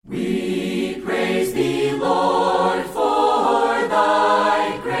Praise thee, Lord, for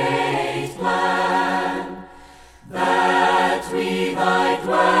thy great plan, that we thy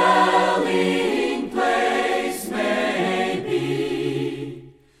dwelling place may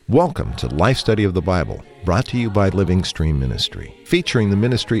be. Welcome to Life Study of the Bible, brought to you by Living Stream Ministry, featuring the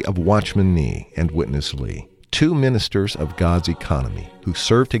ministry of Watchman Nee and Witness Lee, two ministers of God's economy who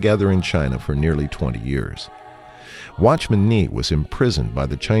served together in China for nearly 20 years. Watchman Nee was imprisoned by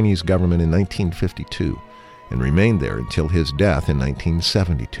the Chinese government in 1952 and remained there until his death in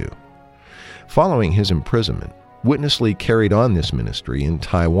 1972. Following his imprisonment, Witness Lee carried on this ministry in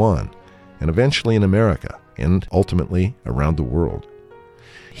Taiwan and eventually in America and ultimately around the world.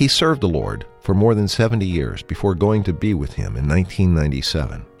 He served the Lord for more than 70 years before going to be with him in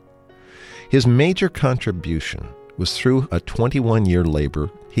 1997. His major contribution was through a 21-year labor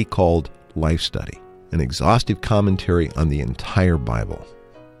he called Life Study, an exhaustive commentary on the entire Bible.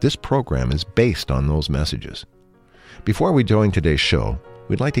 This program is based on those messages. Before we join today's show,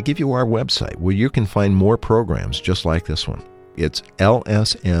 we'd like to give you our website where you can find more programs just like this one. It's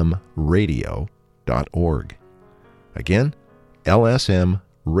lsmradio.org. Again,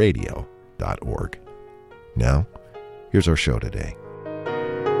 lsmradio.org. Now, here's our show today.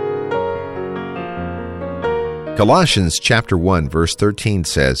 Colossians chapter 1, verse 13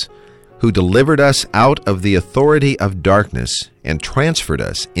 says, "Who delivered us out of the authority of darkness and transferred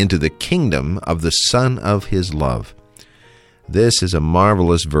us into the kingdom of the Son of His love." This is a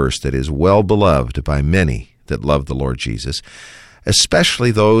marvelous verse that is well beloved by many that love the Lord Jesus, especially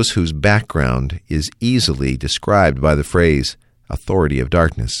those whose background is easily described by the phrase, authority of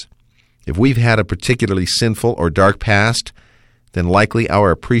darkness. If we've had a particularly sinful or dark past, then likely our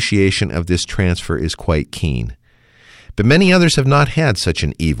appreciation of this transfer is quite keen. But many others have not had such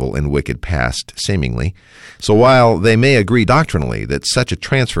an evil and wicked past, seemingly. So while they may agree doctrinally that such a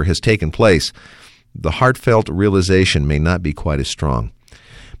transfer has taken place, the heartfelt realization may not be quite as strong.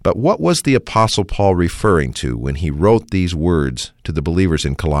 But what was the Apostle Paul referring to when he wrote these words to the believers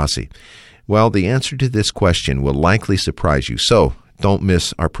in Colossae? Well, the answer to this question will likely surprise you. So don't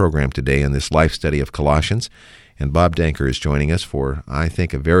miss our program today in this life study of Colossians. And Bob Danker is joining us for, I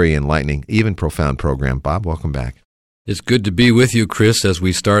think, a very enlightening, even profound program. Bob, welcome back. It's good to be with you, Chris, as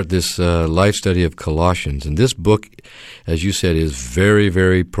we start this life study of Colossians. And this book, as you said, is very,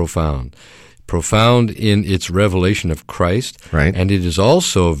 very profound. Profound in its revelation of Christ. Right. And it is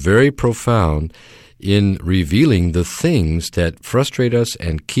also very profound in revealing the things that frustrate us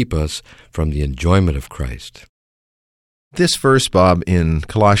and keep us from the enjoyment of Christ. This verse, Bob, in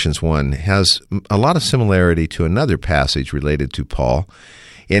Colossians 1 has a lot of similarity to another passage related to Paul.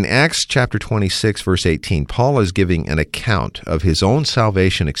 In Acts chapter 26, verse 18, Paul is giving an account of his own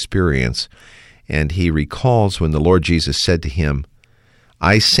salvation experience, and he recalls when the Lord Jesus said to him,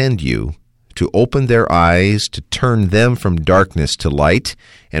 "I send you to open their eyes, to turn them from darkness to light,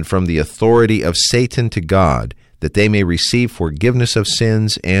 and from the authority of Satan to God, that they may receive forgiveness of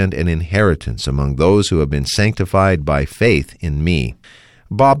sins and an inheritance among those who have been sanctified by faith in me."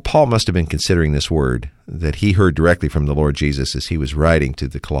 Bob, Paul must have been considering this word that he heard directly from the Lord Jesus as he was writing to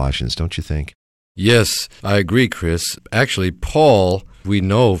the Colossians, don't you think? Yes, I agree, Chris. Actually, Paul, we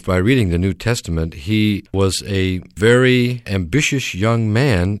know by reading the New Testament, he was a very ambitious young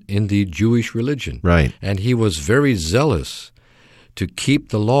man in the Jewish religion. Right. And he was very zealous to keep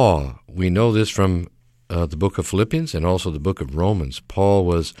the law. We know this from the book of Philippians and also the book of Romans. Paul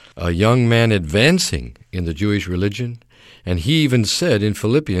was a young man advancing in the Jewish religion, and he even said in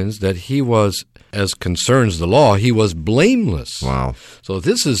Philippians that he was, as concerns the law, he was blameless. Wow. So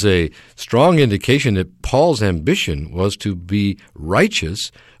this is a strong indication that Paul's ambition was to be righteous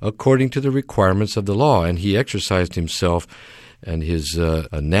according to the requirements of the law, and he exercised himself and his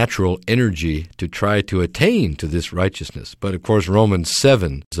natural energy to try to attain to this righteousness. But of course, Romans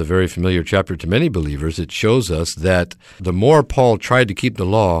 7 is a very familiar chapter to many believers. It shows us that the more Paul tried to keep the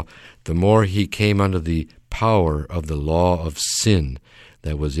law, the more he came under the power of the law of sin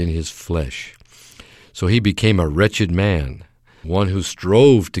that was in his flesh. So he became a wretched man, one who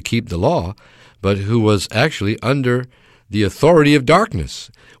strove to keep the law, but who was actually under the authority of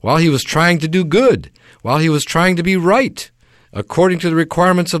darkness, while he was trying to do good, while he was trying to be right, according to the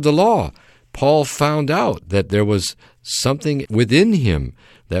requirements of the law. Paul found out that there was something within him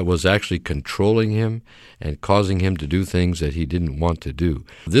that was actually controlling him and causing him to do things that he didn't want to do.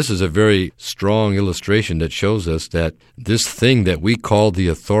 This is a very strong illustration that shows us that this thing that we call the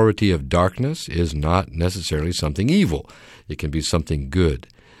authority of darkness is not necessarily something evil. It can be something good.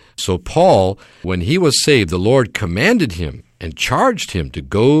 So Paul, when he was saved, the Lord commanded him and charged him to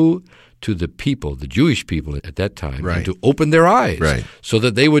go to the people, the Jewish people at that time, Right. and to open their eyes Right. so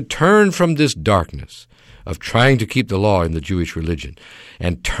that they would turn from this darkness of trying to keep the law in the Jewish religion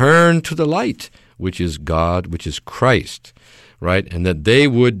and turn to the light, which is God, which is Christ, right? And that they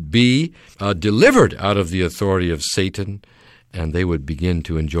would be delivered out of the authority of Satan, and they would begin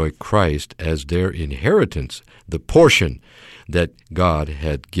to enjoy Christ as their inheritance, the portion that God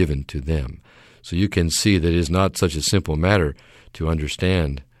had given to them. So you can see that it is not such a simple matter to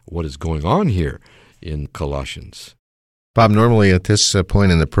understand what is going on here in Colossians. Bob, normally at this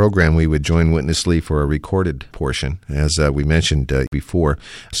point in the program, we would join Witness Lee for a recorded portion. As we mentioned before,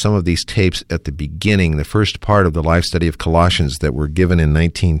 some of these tapes at the beginning, the first part of the life study of Colossians that were given in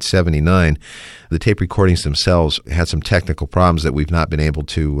 1979, the tape recordings themselves had some technical problems that we've not been able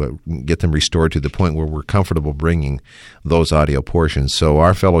to get them restored to the point where we're comfortable bringing those audio portions. So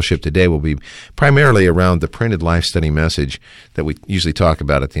our fellowship today will be primarily around the printed life study message that we usually talk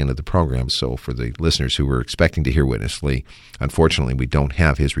about at the end of the program. So for the listeners who were expecting to hear Witness Lee, unfortunately, we don't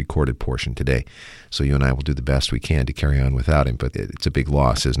have his recorded portion today. So you and I will do the best we can to carry on without him, but it's a big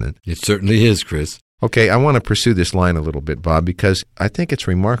loss, isn't it? It certainly is, Chris. Okay, I want to pursue this line a little bit, Bob, because I think it's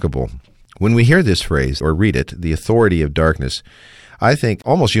remarkable. When we hear this phrase or read it, the authority of darkness, I think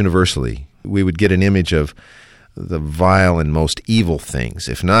almost universally we would get an image of the vile and most evil things,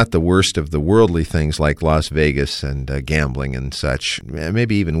 if not the worst of the worldly things like Las Vegas and gambling and such,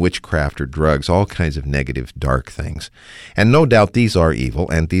 maybe even witchcraft or drugs, all kinds of negative, dark things. And no doubt these are evil,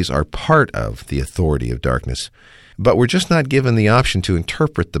 and these are part of the authority of darkness. But we're just not given the option to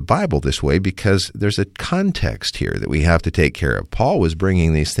interpret the Bible this way because there's a context here that we have to take care of. Paul was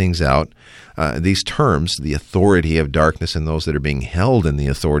bringing these things out, these terms, the authority of darkness and those that are being held in the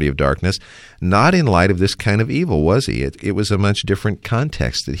authority of darkness, not in light of this kind of evil, was he? It was a much different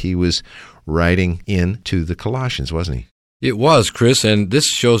context that he was writing into the Colossians, wasn't he? It was, Chris, and this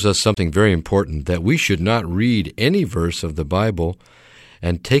shows us something very important, that we should not read any verse of the Bible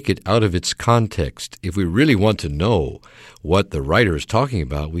and take it out of its context. If we really want to know what the writer is talking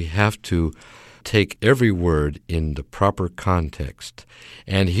about, we have to take every word in the proper context.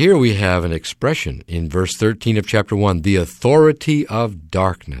 And here we have an expression in verse 13 of chapter 1, the authority of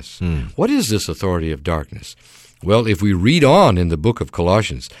darkness. What is this authority of darkness? Well, if we read on in the book of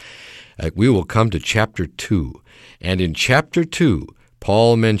Colossians, we will come to chapter 2. And in chapter 2,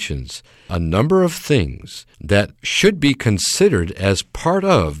 Paul mentions a number of things that should be considered as part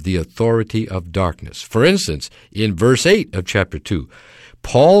of the authority of darkness. For instance, in verse 8 of chapter 2,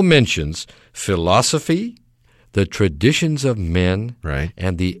 Paul mentions philosophy, the traditions of men, Right.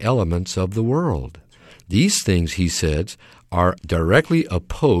 and the elements of the world. These things, he says, are directly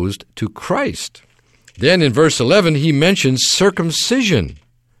opposed to Christ. Then in verse 11, he mentions circumcision,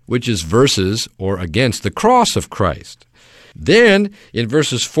 which is versus or against the cross of Christ. Then, in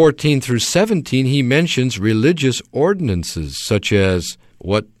verses 14 through 17, he mentions religious ordinances, such as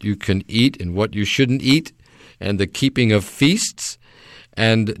what you can eat and what you shouldn't eat, and the keeping of feasts,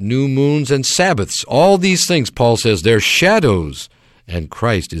 and new moons and Sabbaths. All these things, Paul says, they're shadows, and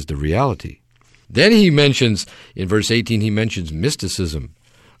Christ is the reality. Then he mentions, in verse 18, he mentions mysticism,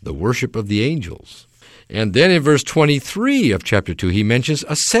 the worship of the angels. And then in verse 23 of chapter 2, he mentions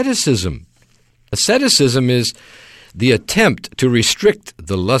asceticism. Asceticism is the attempt to restrict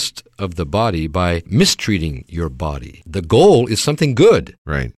the lust of the body by mistreating your body. The goal is something good.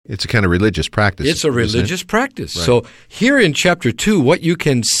 Right. It's a kind of religious practice. It's a religious practice. Right. So here in chapter 2, what you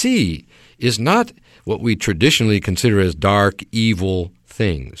can see is not what we traditionally consider as dark, evil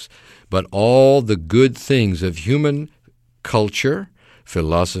things, but all the good things of human culture,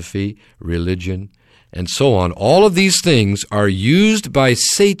 philosophy, religion, and so on. All of these things are used by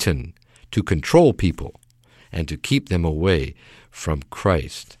Satan to control people and to keep them away from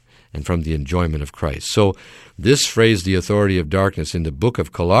Christ and from the enjoyment of Christ. So this phrase, the authority of darkness, in the book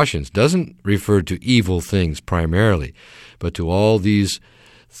of Colossians doesn't refer to evil things primarily, but to all these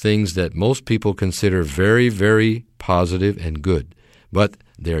things that most people consider very, very positive and good. But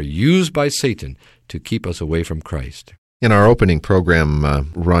they're used by Satan to keep us away from Christ. In our opening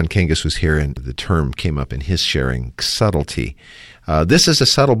program, Ron Kangas was here, and the term came up in his sharing, subtlety. This is a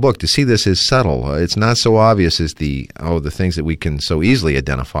subtle book. To see this as subtle, it's not so obvious as the things that we can so easily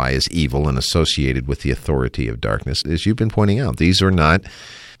identify as evil and associated with the authority of darkness. As you've been pointing out, these are not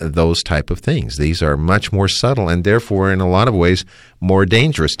those type of things. These are much more subtle and therefore, in a lot of ways, more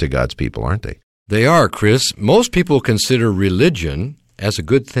dangerous to God's people, aren't they? They are, Chris. Most people consider religion as a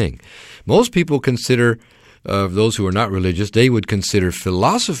good thing. Most people consider those who are not religious, they would consider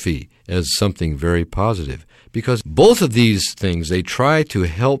philosophy as something very positive, because both of these things, they try to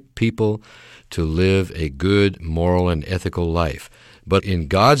help people to live a good, moral, and ethical life. But in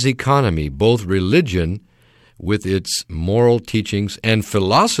God's economy, both religion with its moral teachings and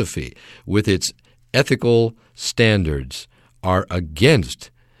philosophy with its ethical standards are against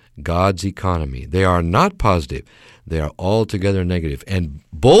God's economy. They are not positive. They are altogether negative. And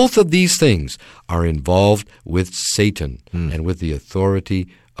both of these things are involved with Satan and with the authority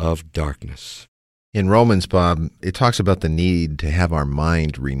of darkness. In Romans, Bob, it talks about the need to have our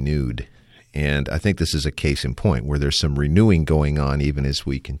mind renewed. And I think this is a case in point where there's some renewing going on even as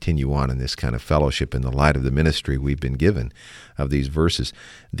we continue on in this kind of fellowship in the light of the ministry we've been given of these verses.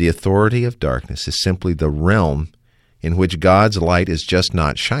 The authority of darkness is simply the realm in which God's light is just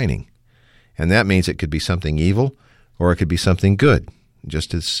not shining. And that means it could be something evil or it could be something good,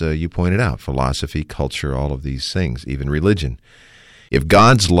 just as you pointed out, philosophy, culture, all of these things, even religion. If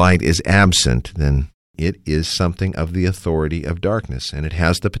God's light is absent, then it is something of the authority of darkness, and it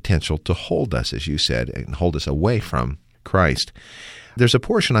has the potential to hold us, as you said, and hold us away from Christ. There's a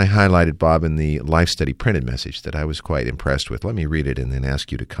portion I highlighted, Bob, in the Life Study printed message that I was quite impressed with. Let me read it and then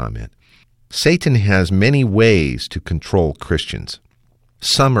ask you to comment. Satan has many ways to control Christians.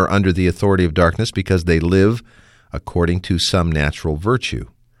 Some are under the authority of darkness because they live according to some natural virtue.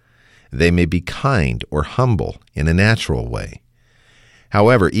 They may be kind or humble in a natural way.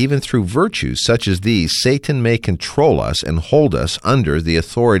 However, even through virtues such as these, Satan may control us and hold us under the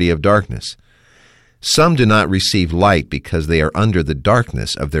authority of darkness. Some do not receive light because they are under the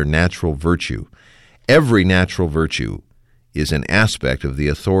darkness of their natural virtue. Every natural virtue is an aspect of the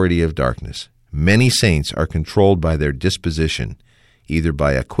authority of darkness. Many saints are controlled by their disposition, either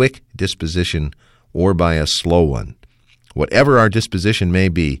by a quick disposition or by a slow one. Whatever our disposition may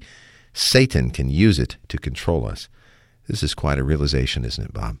be, Satan can use it to control us. This is quite a realization, isn't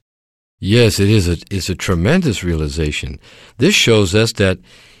it, Bob? Yes, it is. It's a tremendous realization. This shows us that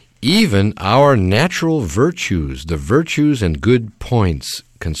even our natural virtues, the virtues and good points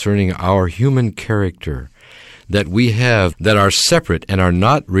concerning our human character that we have that are separate and are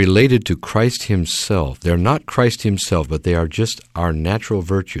not related to Christ himself. They're not Christ himself, but they are just our natural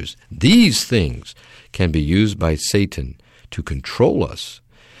virtues. These things can be used by Satan to control us.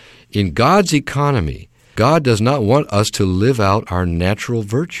 In God's economy, God does not want us to live out our natural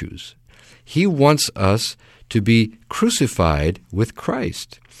virtues. He wants us to be crucified with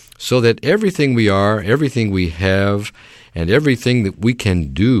Christ, so that everything we are, everything we have, and everything that we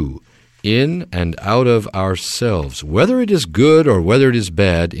can do in and out of ourselves, whether it is good or whether it is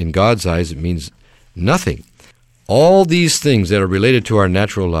bad, in God's eyes it means nothing. All these things that are related to our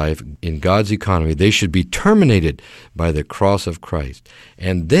natural life in God's economy, they should be terminated by the cross of Christ.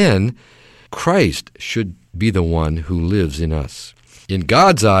 And then Christ should be the one who lives in us. In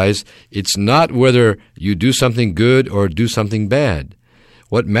God's eyes, it's not whether you do something good or do something bad.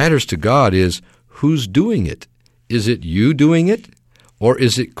 What matters to God is who's doing it. Is it you doing it, or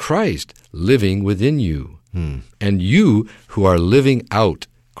is it Christ living within you? And you who are living out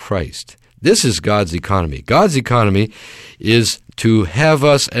Christ. This is God's economy. God's economy is to have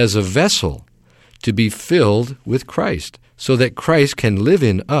us as a vessel to be filled with Christ, so that Christ can live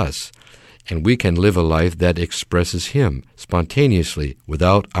in us, and we can live a life that expresses Him spontaneously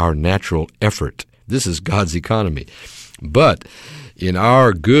without our natural effort. This is God's economy. But in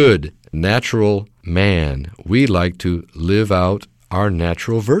our good natural man, we like to live out our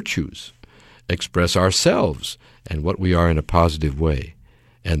natural virtues, express ourselves and what we are in a positive way.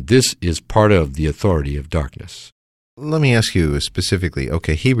 And this is part of the authority of darkness. Let me ask you specifically,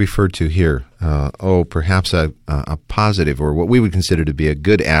 okay, he referred to here, perhaps a positive or what we would consider to be a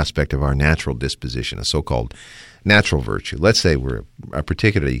good aspect of our natural disposition, a so-called natural virtue. Let's say we're a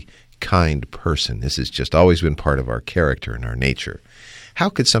particularly kind person. This has just always been part of our character and our nature. How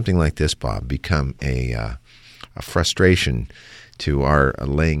could something like this, Bob, become a frustration to our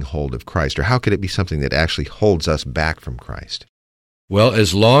laying hold of Christ? Or how could it be something that actually holds us back from Christ? Well,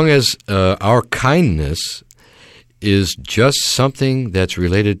 as long as our kindness is just something that's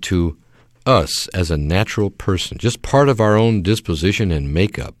related to us as a natural person, just part of our own disposition and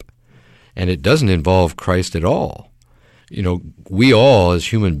makeup, and it doesn't involve Christ at all. You know, we all,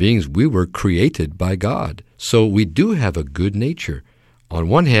 as human beings, we were created by God, so we do have a good nature. On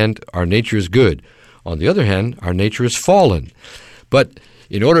one hand, our nature is good. On the other hand, our nature is fallen. But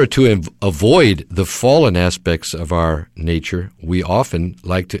in order to avoid the fallen aspects of our nature, we often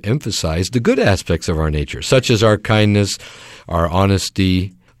like to emphasize the good aspects of our nature, such as our kindness, our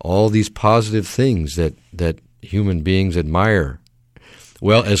honesty, all these positive things that human beings admire.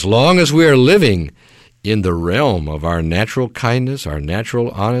 Well, as long as we are living in the realm of our natural kindness, our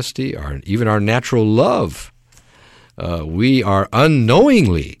natural honesty, even our natural love, we are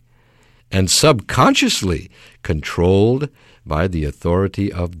unknowingly and subconsciously controlled by the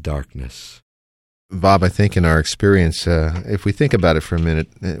authority of darkness. Bob, I think in our experience, if we think about it for a minute,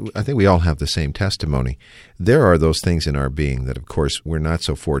 I think we all have the same testimony. There are those things in our being that, of course, we're not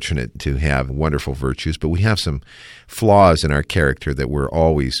so fortunate to have wonderful virtues, but we have some flaws in our character that we're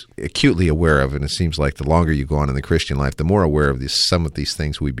always acutely aware of, and it seems like the longer you go on in the Christian life, the more aware of some of these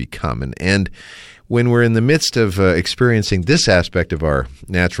things we become. And when we're in the midst of experiencing this aspect of our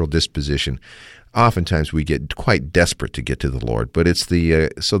natural disposition, oftentimes we get quite desperate to get to the Lord. But it's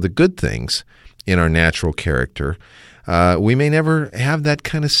the good things in our natural character, we may never have that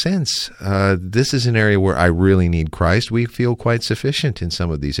kind of sense. This is an area where I really need Christ. We feel quite sufficient in some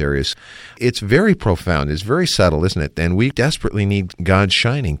of these areas. It's very profound. It's very subtle, isn't it? And we desperately need God's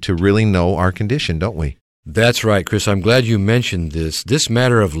shining to really know our condition, don't we? That's right, Chris. I'm glad you mentioned this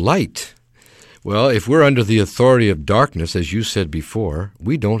matter of light. Well, if we're under the authority of darkness, as you said before,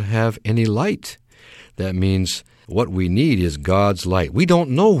 we don't have any light. That means what we need is God's light. We don't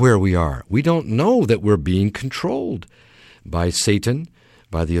know where we are. We don't know that we're being controlled by Satan,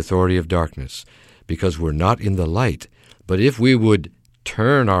 by the authority of darkness, because we're not in the light. But if we would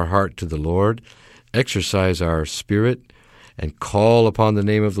turn our heart to the Lord, exercise our spirit, and call upon the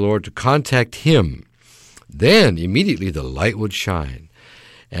name of the Lord to contact Him, then immediately the light would shine,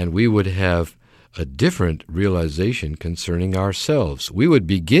 and we would have a different realization concerning ourselves. We would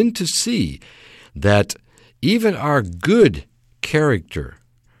begin to see that even our good character,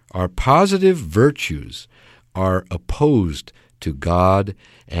 our positive virtues, are opposed to God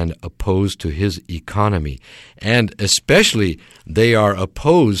and opposed to His economy. And especially, they are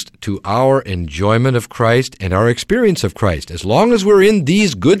opposed to our enjoyment of Christ and our experience of Christ. As long as we're in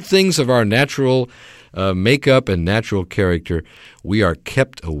these good things of our natural makeup and natural character, we are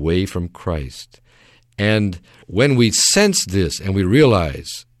kept away from Christ. And when we sense this and we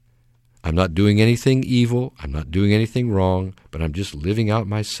realize, I'm not doing anything evil, I'm not doing anything wrong, but I'm just living out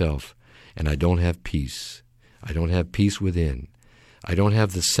myself, and I don't have peace. I don't have peace within. I don't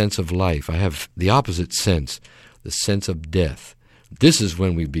have the sense of life. I have the opposite sense, the sense of death. This is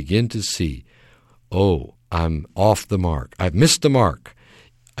when we begin to see, oh, I'm off the mark. I've missed the mark.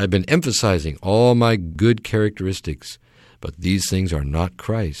 I've been emphasizing all my good characteristics, but these things are not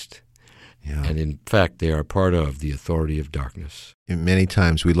Christ. Yeah. And in fact, they are part of the authority of darkness. And many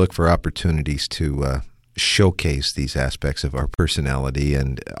times we look for opportunities to showcase these aspects of our personality,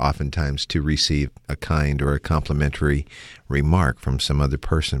 and oftentimes to receive a kind or a complimentary remark from some other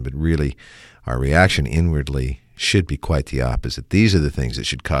person. But really, our reaction inwardly should be quite the opposite. These are the things that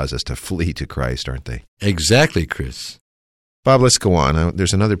should cause us to flee to Christ, aren't they? Exactly, Chris. Bob, let's go on.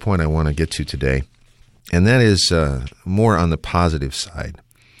 There's another point I want to get to today, and that is more on the positive side.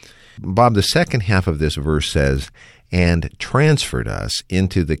 Bob, the second half of this verse says, and transferred us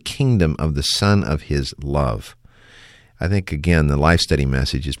into the kingdom of the Son of His love. I think, again, the Life Study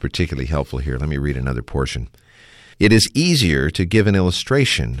message is particularly helpful here. Let me read another portion. It is easier to give an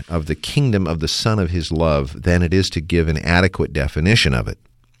illustration of the kingdom of the Son of His love than it is to give an adequate definition of it.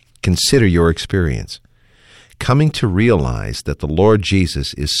 Consider your experience. Coming to realize that the Lord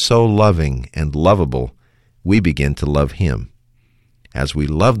Jesus is so loving and lovable, we begin to love Him. As we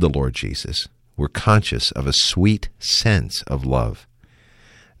love the Lord Jesus, we're conscious of a sweet sense of love.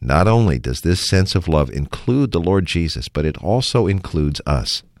 Not only does this sense of love include the Lord Jesus, but it also includes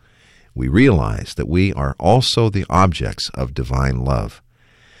us. We realize that we are also the objects of divine love.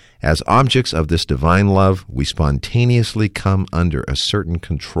 As objects of this divine love, we spontaneously come under a certain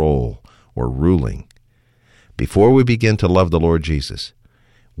control or ruling. Before we begin to love the Lord Jesus,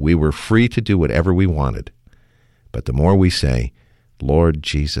 we were free to do whatever we wanted. But the more we say, Lord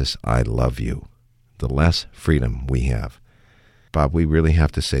Jesus, I love you, the less freedom we have. Bob, we really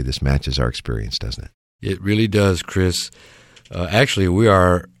have to say this matches our experience, doesn't it? It really does, Chris. Actually, we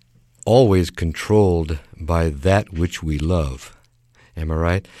are always controlled by that which we love. Am I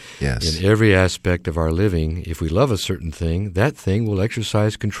right? Yes. In every aspect of our living, if we love a certain thing, that thing will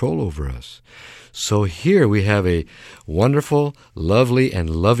exercise control over us. So here we have a wonderful, lovely, and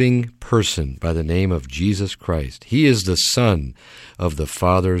loving person by the name of Jesus Christ. He is the Son of the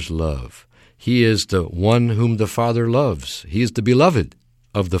Father's love. He is the one whom the Father loves. He is the beloved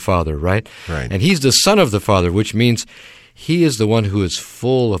of the Father, right? Right. And He's the Son of the Father, which means He is the one who is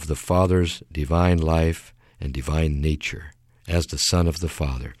full of the Father's divine life and divine nature as the Son of the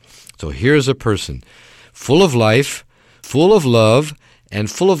Father. So here's a person full of life, full of love,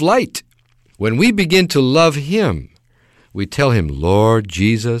 and full of light. When we begin to love Him, we tell Him, Lord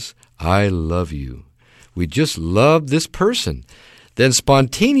Jesus, I love you. We just love this person. Then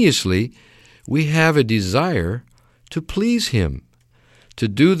spontaneously, we have a desire to please Him, to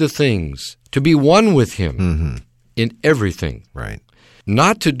do the things, to be one with Him. Mm-hmm. in everything. Right.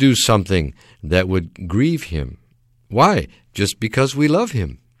 Not to do something that would grieve him. Why? Just because we love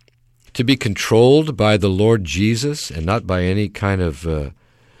him. To be controlled by the Lord Jesus and not by any kind of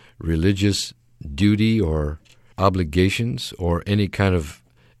religious duty or obligations or any kind of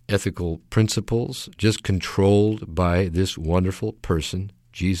ethical principles, just controlled by this wonderful person,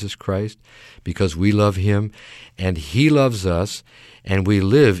 Jesus Christ, because we love him and he loves us, and we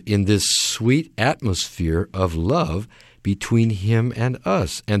live in this sweet atmosphere of love between him and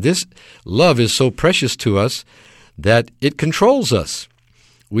us. And this love is so precious to us that it controls us.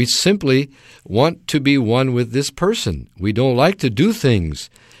 We simply want to be one with this person. We don't like to do things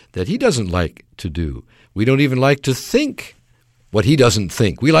that he doesn't like to do. We don't even like to think what he doesn't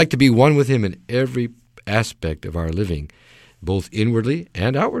think. We like to be one with him in every aspect of our living, both inwardly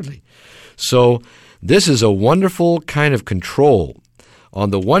and outwardly. So this is a wonderful kind of control. On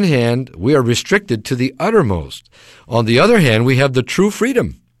the one hand, we are restricted to the uttermost. On the other hand, we have the true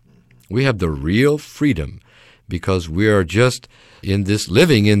freedom. We have the real freedom because we are just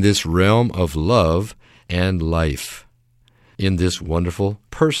living in this realm of love and life, in this wonderful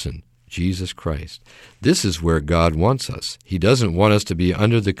person, Jesus Christ. This is where God wants us. He doesn't want us to be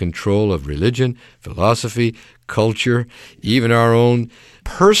under the control of religion, philosophy, culture, even our own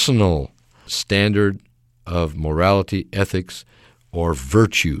personal standard of morality, ethics, or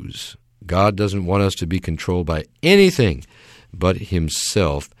virtues. God doesn't want us to be controlled by anything but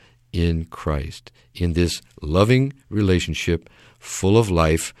himself in Christ, in this loving relationship full of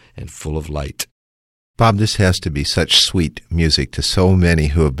life and full of light. Bob, this has to be such sweet music to so many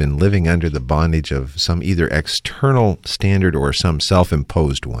who have been living under the bondage of some either external standard or some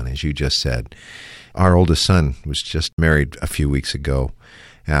self-imposed one, as you just said. Our oldest son was just married a few weeks ago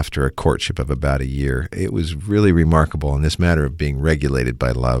after a courtship of about a year. It was really remarkable in this matter of being regulated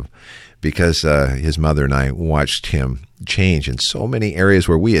by love, because his mother and I watched him change in so many areas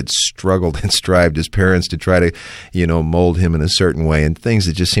where we had struggled and strived as parents to try to, mold him in a certain way, and things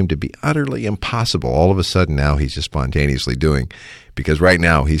that just seemed to be utterly impossible. All of a sudden now he's just spontaneously doing, because right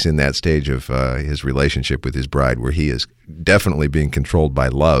now he's in that stage of his relationship with his bride where he is definitely being controlled by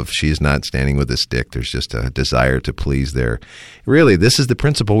love. She's not standing with a stick. There's just a desire to please there. Really, this is the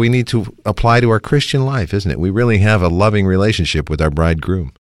principle we need to apply to our Christian life, isn't it? We really have a loving relationship with our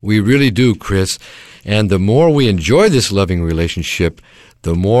bridegroom. We really do, Chris. And the more we enjoy this loving relationship,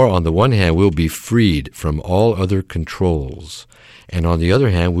 the more, on the one hand, we'll be freed from all other controls. And on the other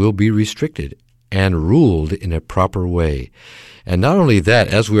hand, we'll be restricted and ruled in a proper way. And not only that,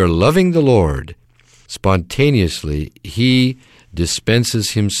 as we are loving the Lord, spontaneously, he dispenses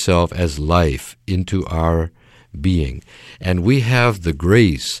himself as life into our being. And we have the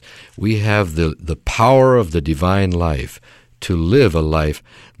grace, we have the power of the divine life to live a life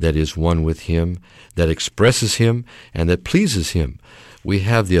that is one with him, that expresses him, and that pleases him. We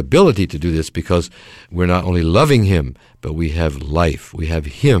have the ability to do this because we're not only loving him, but we have life. We have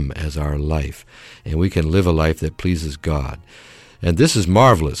him as our life, and we can live a life that pleases God. And this is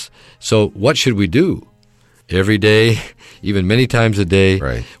marvelous. So what should we do? Every day, even many times a day,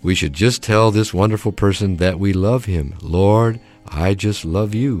 right, we should just tell this wonderful person that we love him. Lord, I just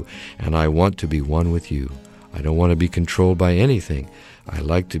love you, and I want to be one with you. I don't want to be controlled by anything. I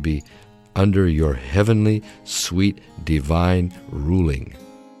like to be under your heavenly, sweet, divine ruling.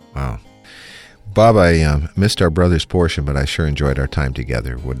 Wow. Bob, I missed our brother's portion, but I sure enjoyed our time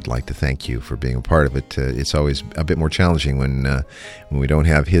together. Would like to thank you for being a part of it. It's always a bit more challenging when we don't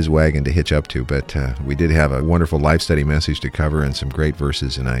have his wagon to hitch up to, but we did have a wonderful life study message to cover and some great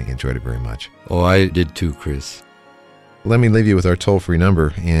verses, and I enjoyed it very much. Oh, I did too, Chris. Let me leave you with our toll-free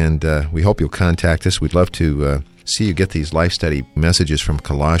number, and we hope you'll contact us. We'd love to see you get these life study messages from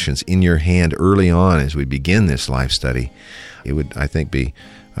Colossians in your hand early on as we begin this life study. It would, I think, be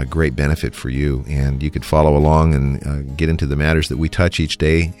a great benefit for you, and you could follow along and get into the matters that we touch each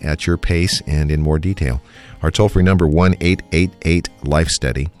day at your pace and in more detail. Our toll-free number,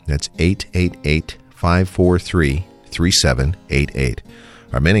 1-888-LIFE-STUDY. That's 888-543-3788.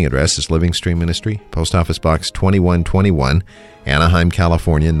 Our mailing address is Living Stream Ministry, Post Office Box 2121, Anaheim,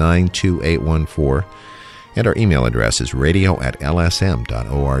 California, 92814. And our email address is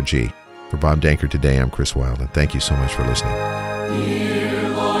radio@lsm.org. For Bob Danker today, I'm Chris Wilde, and thank you so much for listening. Dear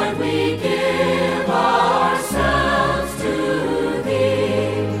Lord, we give ourselves to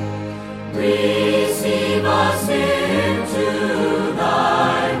Thee. Receive us into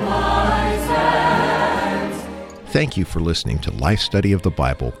Thy wise hands. Thank you for listening to Life Study of the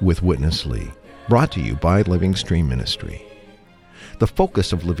Bible with Witness Lee, brought to you by Living Stream Ministry. The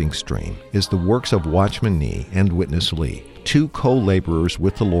focus of Living Stream is the works of Watchman Nee and Witness Lee, two co-laborers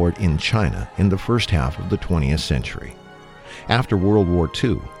with the Lord in China in the first half of the 20th century. After World War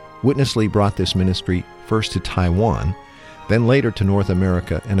II, Witness Lee brought this ministry first to Taiwan, then later to North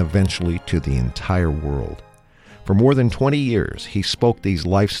America, and eventually to the entire world. For more than 20 years, he spoke these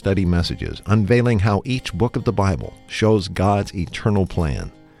life study messages, unveiling how each book of the Bible shows God's eternal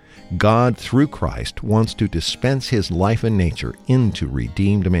plan. God, through Christ, wants to dispense his life and nature into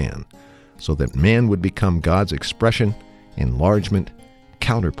redeemed man, so that man would become God's expression, enlargement,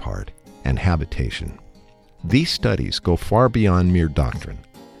 counterpart, and habitation. These studies go far beyond mere doctrine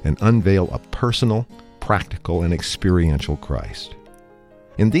and unveil a personal, practical, and experiential Christ.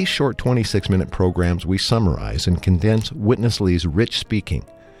 In these short 26-minute programs, we summarize and condense Witness Lee's rich speaking.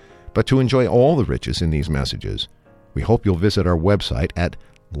 But to enjoy all the riches in these messages, we hope you'll visit our website at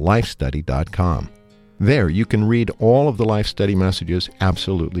lifestudy.com. There you can read all of the Life Study messages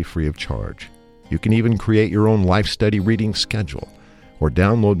absolutely free of charge. You can even create your own Life Study reading schedule or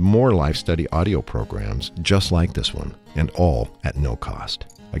download more Life Study audio programs just like this one, and all at no cost.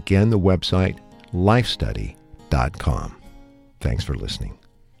 Again, the website, lifestudy.com. Thanks for listening.